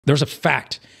There's a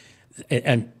fact,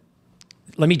 and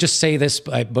let me just say this,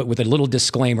 but with a little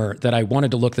disclaimer that I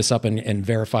wanted to look this up and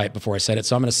verify it before I said it.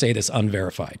 So I'm going to say this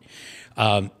unverified.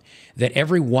 That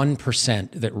every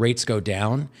 1% that rates go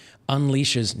down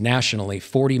unleashes nationally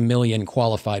 40 million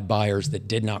qualified buyers that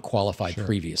did not qualify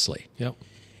previously. Yep.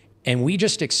 And we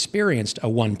just experienced a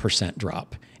 1%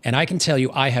 drop. And I can tell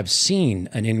you, I have seen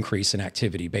an increase in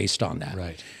activity based on that.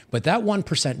 Right. But that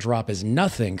 1% drop is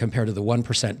nothing compared to the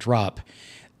 1% drop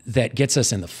that gets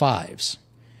us in the fives,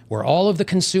 where all of the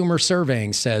consumer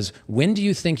surveying says, when do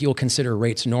you think you'll consider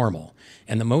rates normal?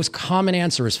 And the most common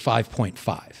answer is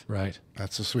 5.5. Right.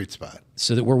 That's a sweet spot.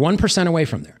 So that we're 1% away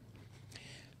from there.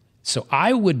 So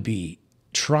I would be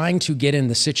trying to get in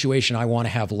the situation I want to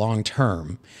have long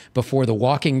term before the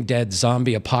Walking Dead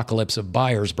zombie apocalypse of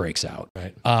buyers breaks out.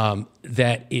 Right.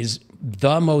 That is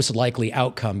the most likely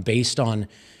outcome based on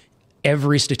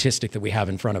every statistic that we have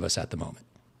in front of us at the moment.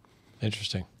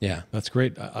 Interesting. Yeah. That's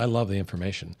great. I love the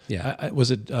information. Yeah.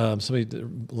 Was it somebody, the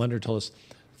lender told us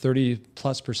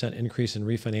 30+% increase in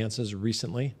refinances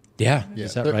recently? Yeah.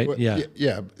 Is that right? Yeah.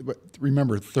 Yeah. But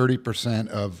remember, 30%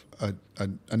 of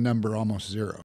a number almost zero.